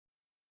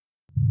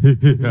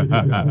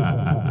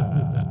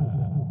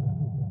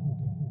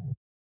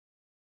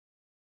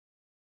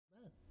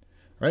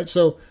Right,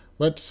 so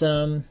let's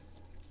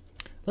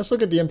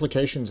look at the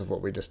implications of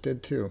what we just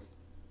did too,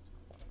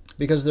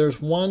 because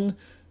there's one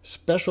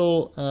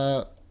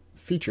special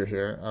feature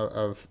here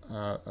of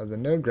the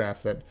node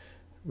graph that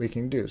we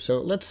can do. So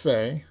let's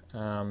say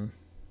that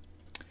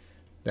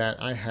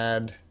I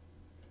had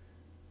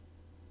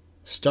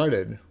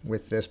started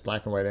with this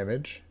black and white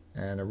image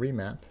and a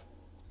remap.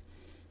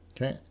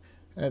 Okay,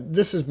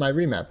 this is my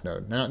remap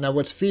node. Now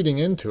what's feeding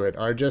into it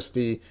are just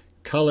the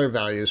color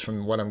values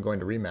from what I'm going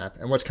to remap,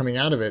 and what's coming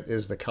out of it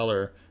is the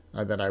color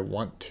that I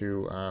want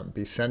to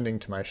be sending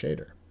to my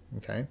shader.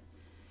 Okay,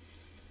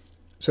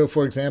 so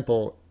for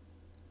example,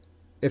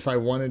 if I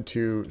wanted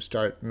to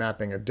start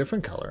mapping a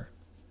different color,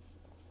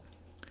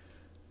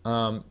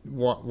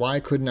 why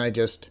couldn't I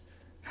just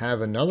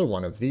have another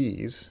one of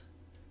these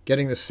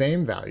getting the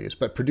same values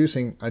but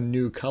producing a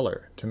new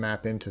color to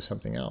map into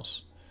something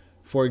else?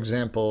 For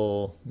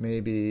example,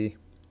 maybe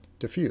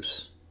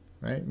diffuse,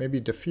 right? Maybe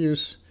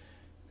diffuse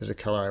is a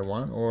color I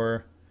want,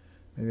 or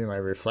maybe my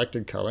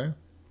reflected color.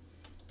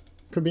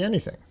 Could be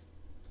anything.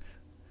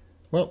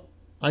 Well,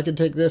 I could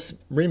take this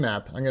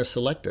remap, I'm going to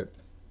select it.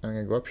 I'm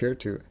going to go up here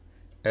to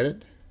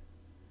Edit,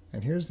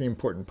 and here's the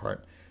important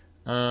part.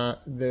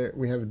 There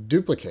we have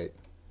duplicate,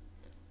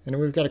 and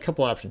we've got a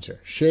couple options here.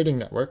 Shading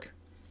network,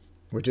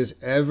 which is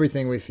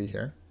everything we see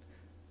here.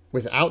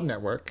 Without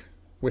network,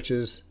 which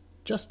is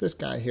just this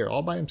guy here,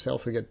 all by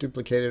himself. We get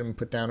duplicated and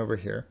put down over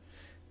here.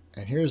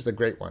 And here's the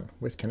great one,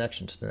 with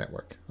connections to the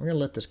network. I'm going to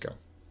let this go.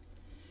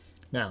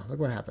 Now, look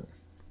what happened.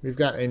 We've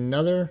got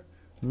another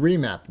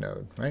remap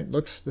node, right?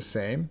 Looks the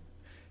same.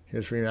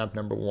 Here's remap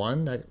number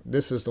 1.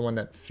 This is the one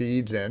that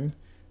feeds in.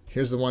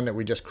 Here's the one that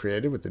we just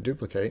created with the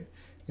duplicate.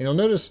 And you'll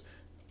notice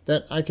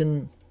that I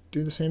can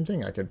do the same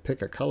thing. I could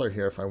pick a color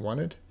here if I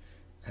wanted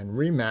and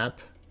remap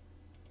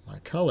my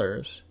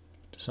colors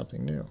to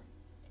something new.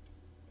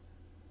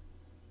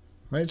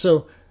 Right?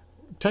 So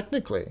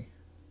technically,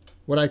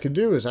 what I could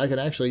do is I could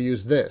actually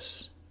use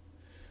this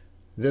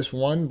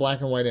one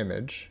black and white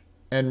image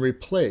and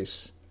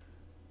replace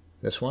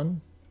this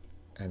one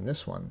and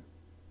this one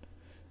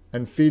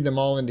and feed them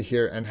all into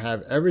here and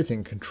have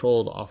everything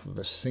controlled off of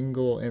a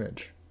single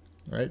image,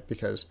 right?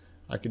 Because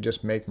I could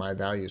just make my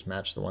values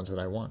match the ones that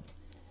I want,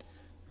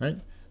 right?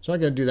 So I'm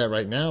not going to do that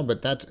right now,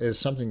 but that is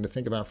something to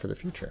think about for the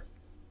future.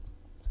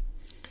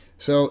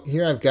 So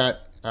here I've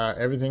got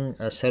everything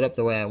set up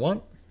the way I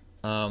want.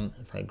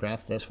 If I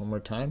graph this one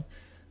more time.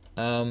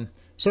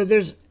 So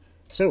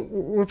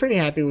we're pretty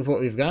happy with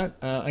what we've got.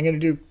 I'm going to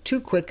do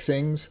 2 quick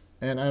things,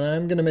 and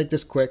I'm going to make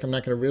this quick. I'm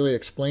not going to really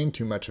explain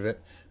too much of it,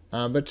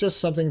 but just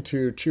something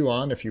to chew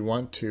on if you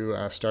want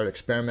to start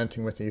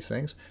experimenting with these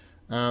things.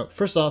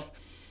 First off,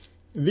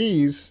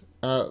 these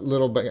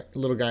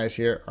little guys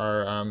here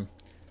are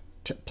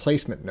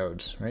placement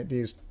nodes, right?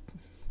 These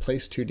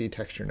place 2D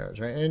texture nodes,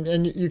 right?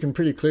 And you can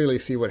pretty clearly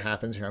see what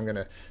happens here. I'm going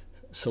to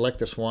select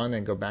this one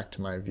and go back to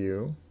my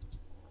view.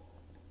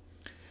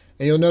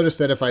 And you'll notice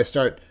that if I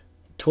start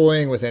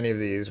toying with any of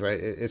these, right,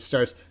 it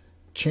starts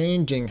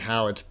changing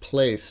how it's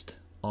placed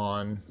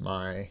on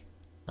my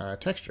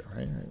texture,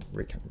 right?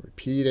 We can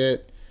repeat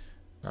it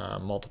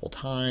multiple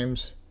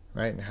times,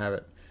 right, and have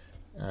it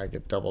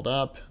get doubled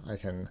up. I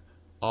can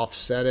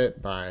offset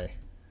it by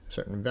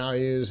certain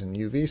values in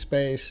UV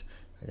space.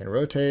 I can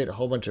rotate, a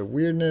whole bunch of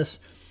weirdness.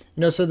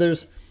 You know, so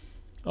there's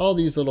all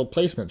these little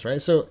placements,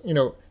 right? So, you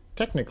know,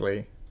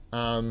 technically,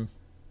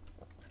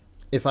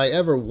 if I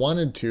ever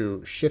wanted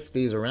to shift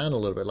these around a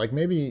little bit, like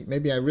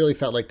maybe I really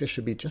felt like this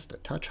should be just a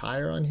touch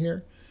higher on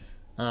here,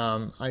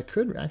 I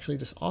could actually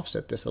just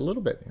offset this a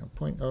little bit, you know,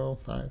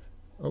 0.05.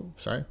 Oh,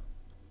 sorry,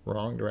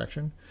 wrong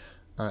direction.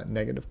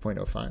 Negative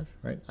 0.05,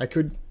 right? I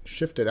could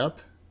shift it up,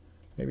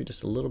 maybe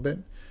just a little bit,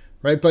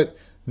 right? But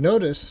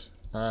notice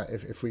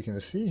if we can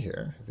see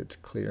here, if it's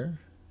clear,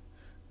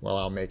 well,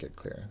 I'll make it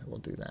clear. We'll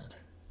do that,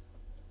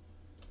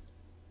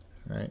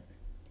 right?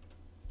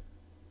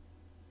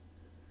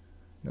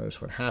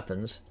 Notice what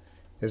happens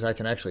is I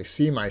can actually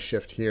see my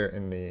shift here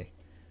in the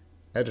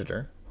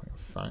editor,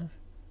 0.5.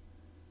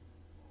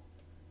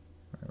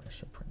 Let me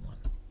say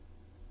 0.1.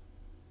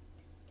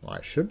 Well,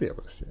 I should be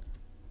able to see it.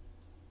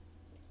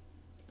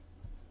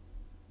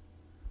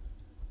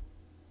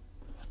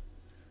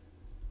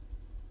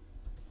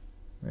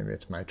 Maybe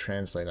it's my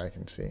translate I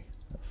can see,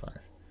 5.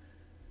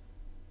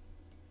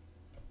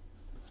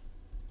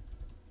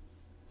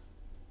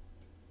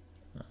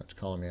 It's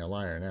calling me a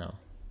liar now.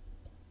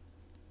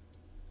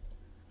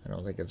 I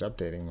don't think it's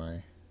updating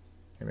my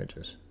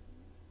images.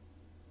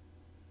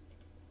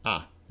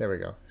 Ah, there we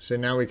go. So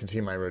now we can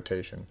see my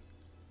rotation.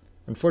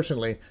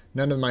 Unfortunately,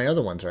 none of my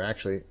other ones are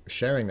actually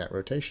sharing that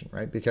rotation,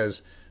 right?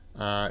 Because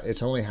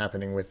it's only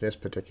happening with this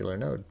particular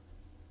node.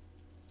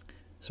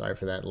 Sorry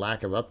for that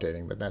lack of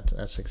updating, but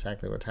that's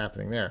exactly what's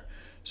happening there.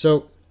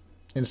 So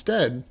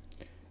instead,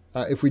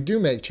 if we do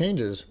make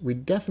changes, we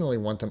definitely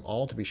want them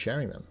all to be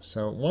sharing them.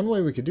 So one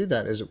way we could do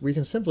that is we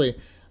can simply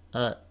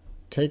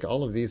take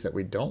all of these that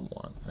we don't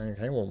want.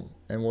 Okay,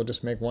 and we'll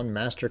just make one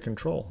master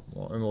control.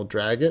 And we'll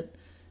drag it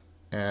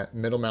at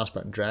middle mouse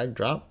button, drag,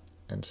 drop,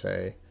 and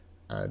say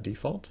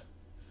default.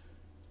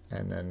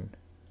 And then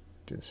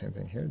do the same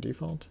thing here,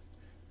 default.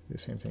 Do the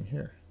same thing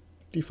here,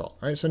 default.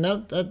 All right, so now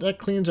that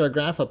cleans our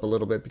graph up a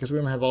little bit because we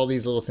don't have all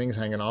these little things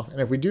hanging off. And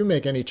if we do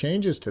make any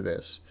changes to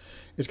this,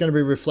 it's going to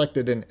be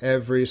reflected in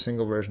every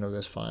single version of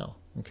this file.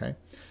 Okay,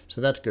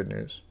 so that's good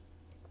news.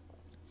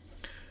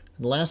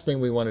 The last thing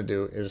we want to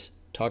do is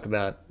talk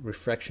about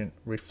reflection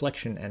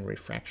and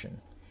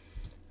refraction.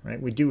 Right?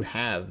 We do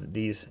have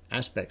these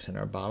aspects in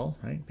our bottle,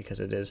 right? Because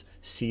it is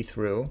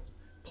see-through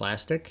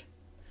plastic.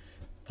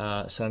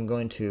 So I'm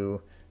going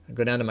to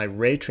go down to my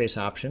ray trace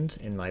options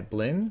in my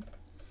blend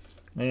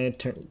and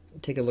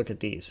take a look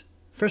at these.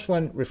 First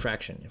one,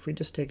 refraction. If we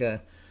just take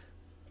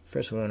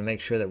first we want to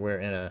make sure that we're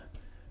in a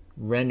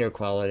render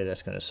quality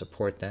that's going to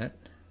support that.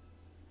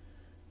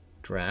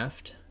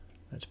 Draft.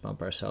 Let's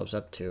bump ourselves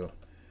up to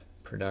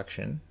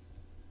production.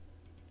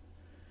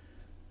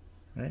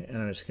 Right, and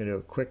I'm just going to do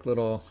a quick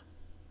little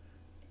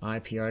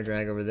IPR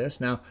drag over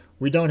this. Now,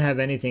 we don't have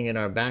anything in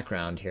our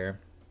background here,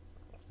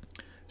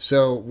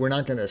 so we're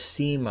not going to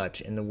see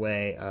much in the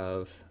way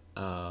of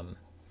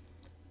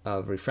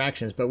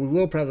refractions, but we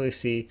will probably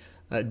see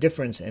a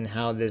difference in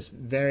how this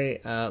very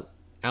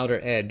outer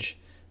edge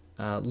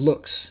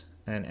looks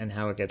and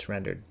how it gets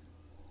rendered.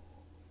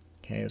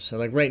 Okay, so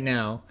like right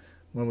now,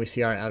 when we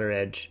see our outer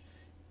edge,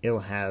 it'll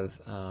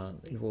have,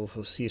 we'll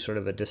see sort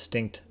of a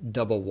distinct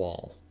double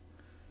wall.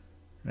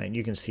 Right,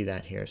 you can see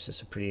that here. It's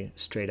just a pretty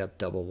straight up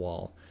double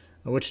wall,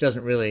 which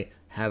doesn't really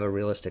have a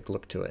realistic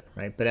look to it,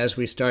 right? But as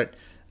we start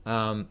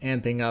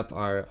amping up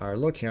our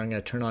look here, I'm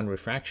going to turn on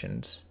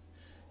refractions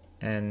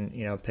and,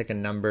 you know, pick a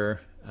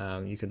number.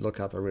 You could look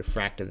up a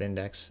refractive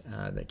index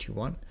that you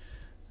want.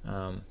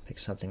 Pick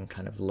something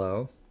kind of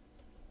low.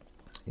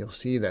 You'll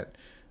see that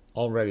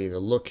already the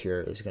look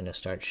here is going to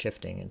start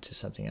shifting into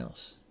something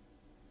else,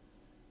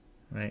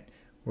 right?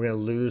 We're going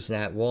to lose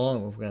that wall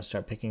and we're going to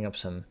start picking up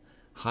some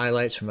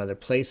highlights from other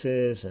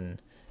places,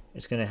 and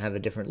it's going to have a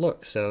different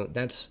look. So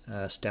that's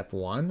step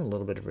one, a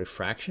little bit of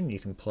refraction you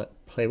can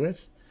play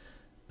with.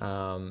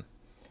 And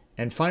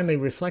finally,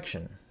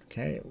 reflection.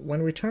 Okay,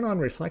 when we turn on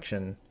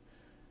reflection,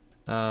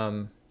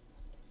 let's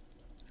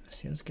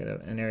get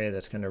an area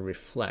that's going to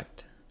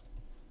reflect.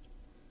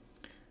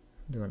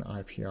 Do an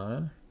IPR,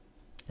 and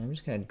I'm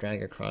just going to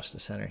drag across the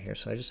center here.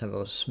 So I just have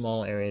a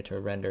small area to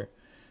render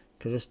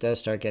because this does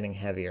start getting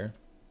heavier.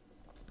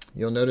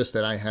 You'll notice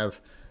that I have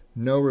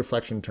no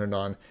reflection turned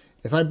on.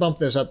 If I bump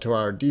this up to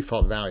our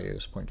default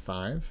values,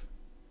 0.5,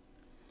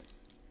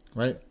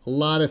 right, a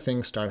lot of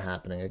things start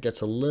happening. It gets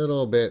a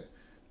little bit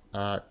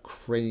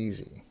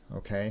crazy,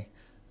 okay?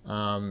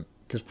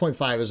 Because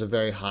 0.5 is a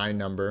very high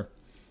number.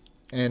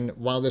 And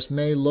while this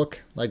may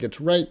look like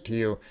it's right to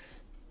you,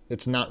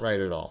 it's not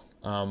right at all.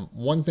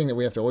 One thing that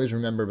we have to always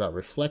remember about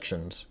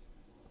reflections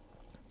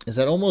is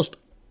that almost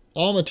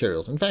all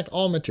materials, in fact,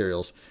 all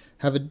materials,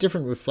 have a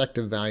different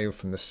reflective value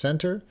from the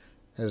center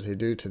as they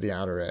do to the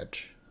outer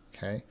edge.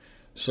 Okay,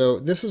 so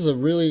this is a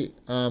really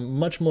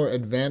much more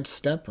advanced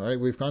step. Right,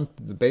 we've gone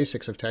through the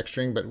basics of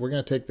texturing, but we're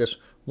going to take this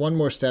one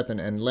more step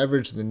and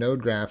leverage the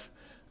node graph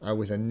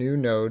with a new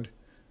node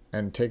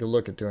and take a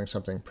look at doing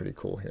something pretty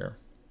cool here.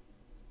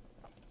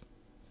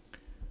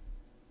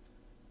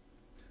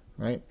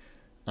 Right,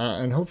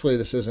 and hopefully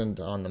this isn't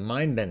on the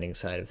mind-bending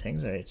side of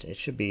things. It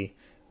should be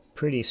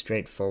pretty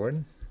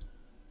straightforward.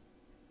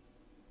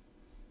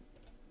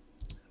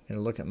 I'm going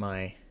to look at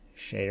my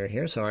shader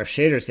here. So our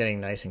shader is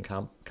getting nice and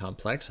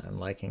complex. I'm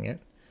liking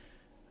it,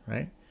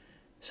 right?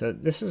 So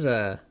this is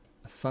a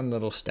fun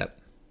little step.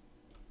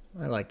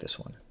 I like this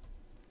one.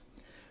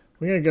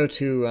 We're going to go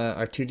to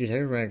our 2D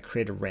detector. We're going to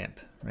create a ramp,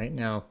 right?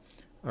 Now,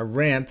 our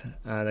ramp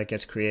that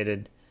gets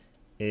created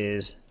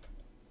is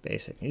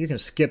basic. You can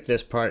skip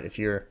this part if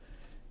you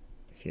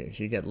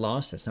get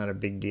lost. It's not a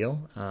big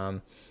deal.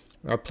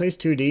 Our place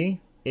 2D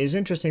is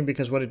interesting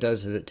because what it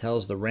does is it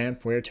tells the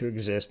ramp where to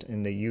exist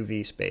in the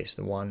UV space,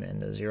 the 1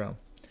 and the 0.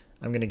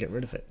 I'm going to get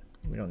rid of it.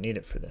 We don't need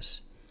it for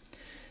this.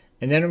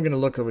 And then I'm going to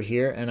look over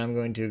here and I'm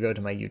going to go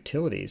to my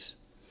utilities.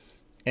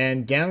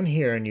 And down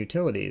here in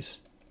utilities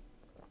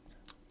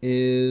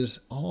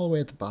is all the way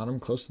at the bottom,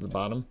 close to the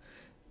bottom,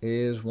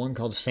 is one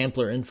called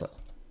sampler info.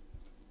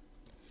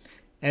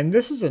 And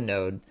this is a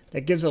node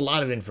that gives a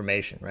lot of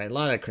information, right? A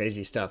lot of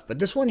crazy stuff. But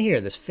this one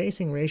here, this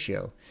facing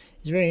ratio,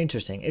 is very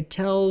interesting. It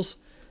tells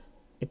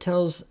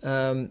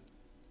the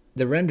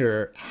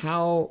renderer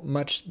how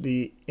much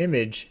the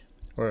image,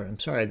 or I'm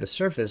sorry, the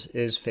surface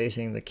is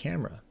facing the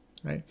camera,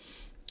 right?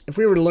 If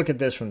we were to look at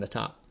this from the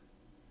top,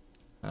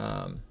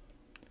 here,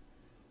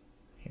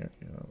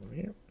 over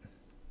here,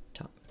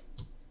 top,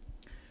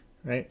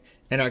 right?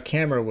 And our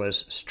camera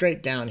was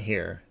straight down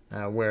here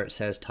where it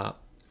says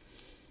top.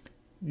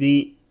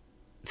 The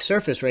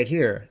surface right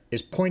here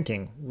is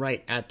pointing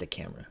right at the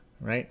camera,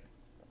 right?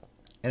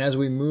 And as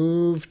we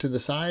move to the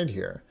side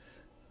here,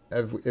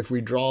 if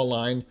we draw a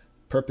line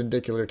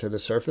perpendicular to the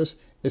surface,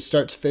 it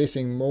starts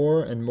facing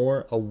more and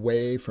more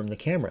away from the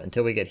camera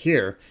until we get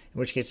here, in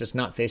which case it's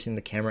not facing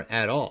the camera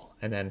at all.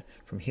 And then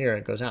from here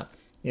it goes out.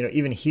 You know,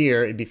 even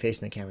here it'd be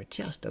facing the camera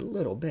just a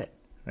little bit,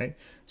 right?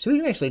 So we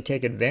can actually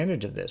take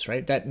advantage of this,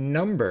 right? That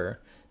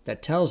number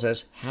that tells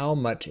us how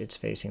much it's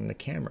facing the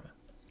camera.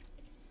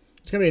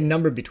 It's going to be a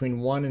number between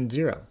 1 and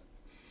 0,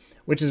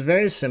 which is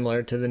very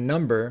similar to the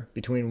number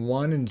between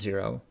 1 and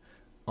 0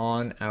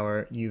 on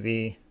our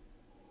UV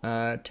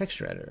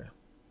texture editor,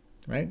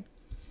 right?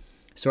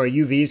 So our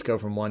UVs go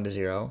from 1 to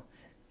 0,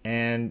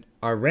 and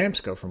our ramps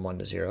go from 1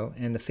 to 0,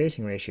 and the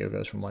facing ratio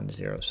goes from 1 to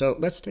 0. So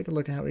let's take a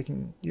look at how we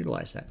can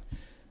utilize that.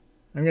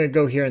 I'm going to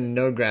go here in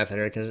the node graph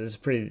editor because it's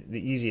the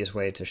easiest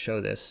way to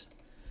show this.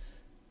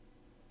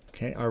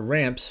 Okay, our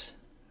ramps,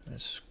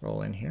 let's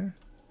scroll in here.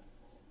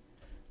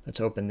 Let's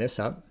open this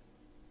up.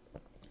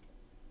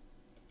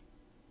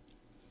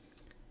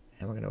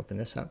 And we're going to open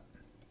this up.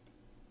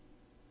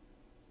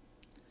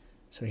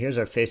 So here's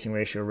our facing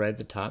ratio right at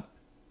the top.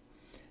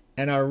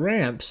 And our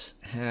ramps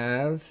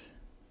have,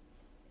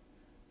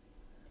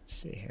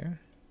 let's see here.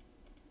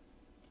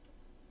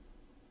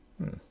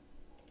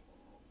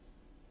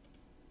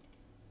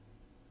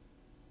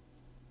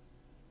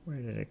 Where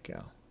did it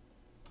go?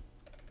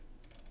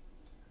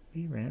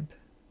 V ramp.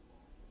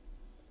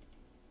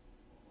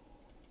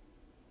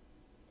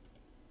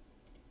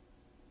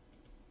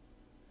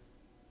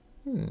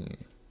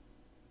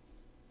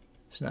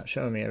 It's not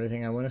showing me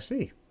everything I want to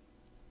see.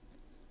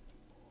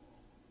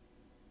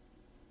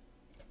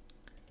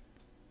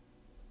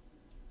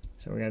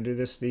 So we're going to do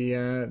this the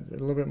a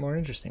little bit more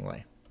interesting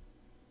way.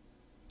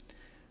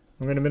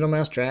 I'm going to middle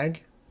mouse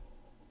drag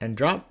and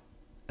drop.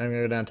 And I'm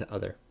going to go down to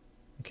other.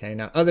 Okay,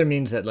 now other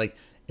means that like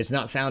it's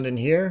not found in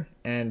here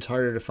and it's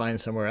harder to find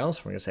somewhere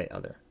else. We're going to say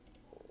other.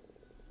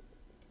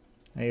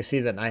 Now you see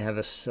that I have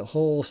a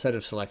whole set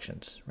of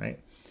selections, right?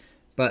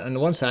 But on the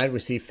one side we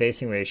see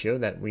facing ratio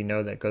that we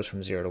know that goes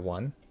from 0 to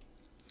 1.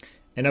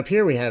 And up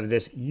here we have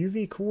this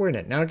UV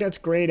coordinate. Now it gets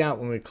grayed out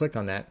when we click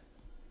on that.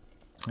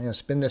 I'm going to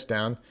spin this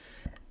down.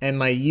 And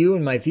my U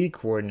and my V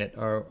coordinate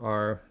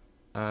are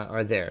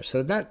there.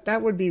 So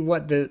that would be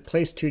what the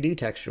place 2D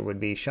texture would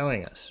be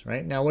showing us,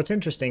 right? Now what's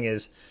interesting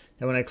is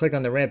that when I click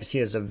on the ramp, you see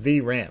it's a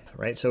V ramp,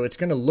 right? So it's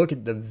going to look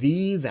at the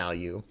V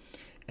value,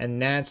 and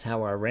that's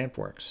how our ramp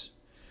works.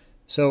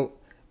 So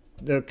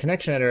the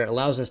connection editor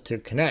allows us to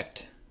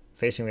connect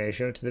facing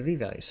ratio to the V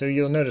value. So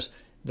you'll notice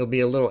there'll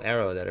be a little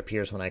arrow that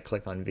appears when I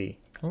click on V.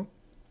 Oh,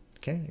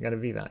 okay, I got a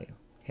V value.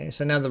 Okay,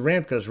 so now the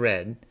ramp goes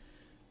red,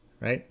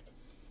 right?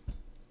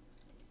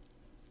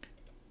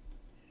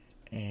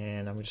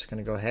 And I'm just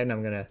going to go ahead and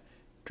I'm going to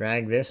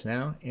drag this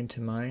now into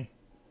my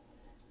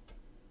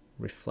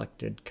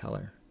reflected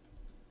color.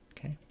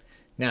 Okay.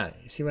 Now,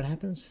 you see what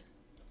happens?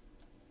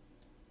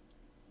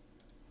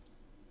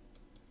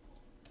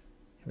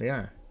 Here we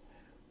are.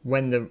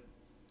 When the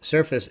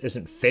surface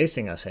isn't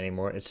facing us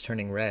anymore, it's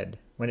turning red.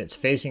 When it's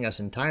facing us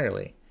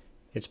entirely,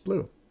 it's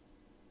blue.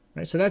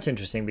 Right? So that's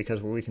interesting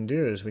because what we can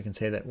do is we can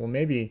say that, well,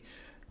 maybe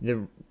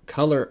the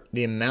color,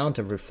 the amount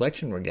of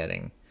reflection we're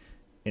getting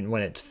and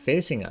when it's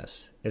facing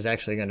us is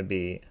actually going to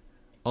be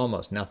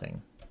almost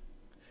nothing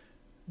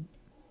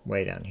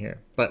way down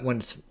here. But when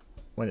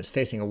it's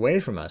facing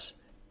away from us,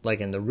 like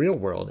in the real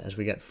world, as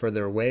we get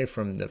further away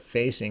from the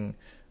facing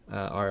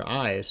our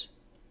eyes,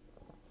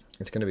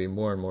 it's going to be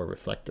more and more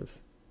reflective.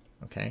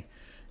 Okay.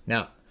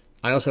 Now,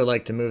 I also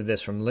like to move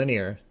this from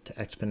linear to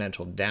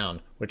exponential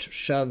down, which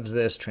shoves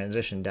this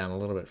transition down a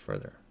little bit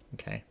further.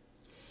 Okay.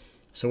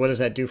 So what does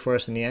that do for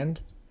us in the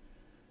end?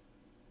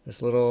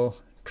 This little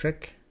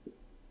trick.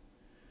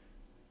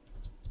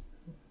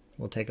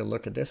 We'll take a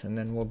look at this and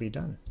then we'll be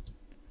done.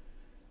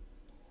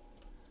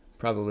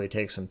 Probably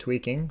take some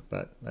tweaking,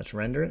 but let's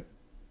render it.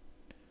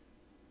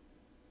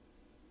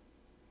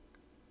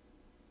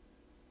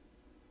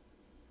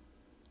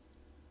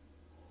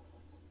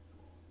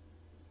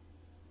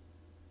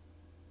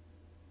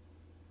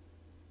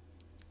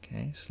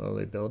 Okay,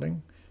 slowly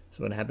building.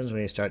 So what happens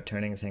when you start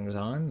turning things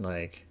on,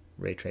 like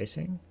ray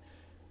tracing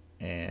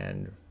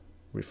and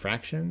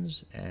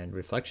refractions and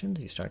reflections,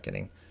 you start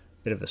getting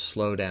a bit of a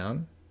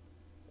slowdown.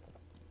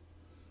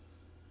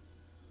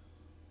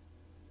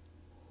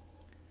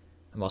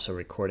 I'm also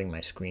recording my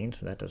screen,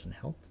 so that doesn't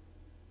help.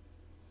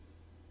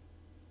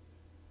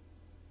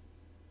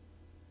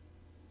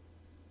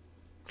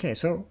 Okay,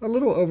 so a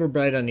little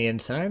overbright on the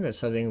inside. That's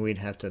something we'd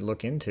have to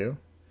look into.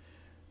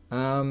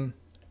 But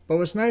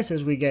what's nice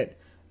is we get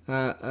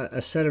a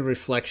set of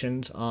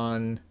reflections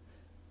on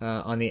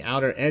the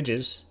outer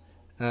edges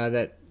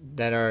that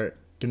are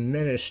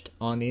diminished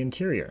on the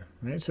interior.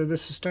 Right, so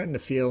this is starting to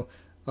feel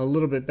a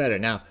little bit better.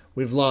 Now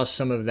we've lost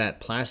some of that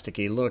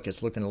plasticky look.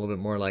 It's looking a little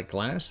bit more like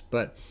glass,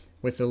 but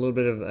with a little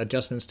bit of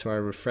adjustments to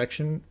our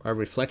refraction,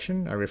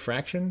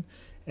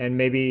 and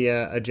maybe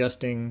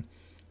adjusting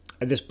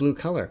this blue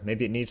color.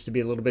 Maybe it needs to be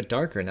a little bit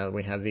darker now that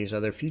we have these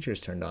other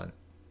features turned on.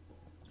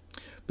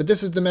 But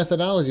this is the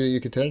methodology that you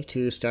could take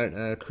to start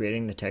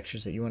creating the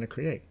textures that you want to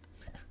create.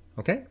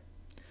 Okay?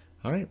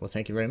 All right. Well,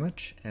 thank you very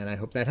much, and I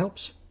hope that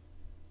helps.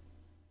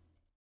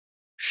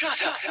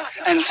 Shut up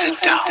and sit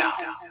down.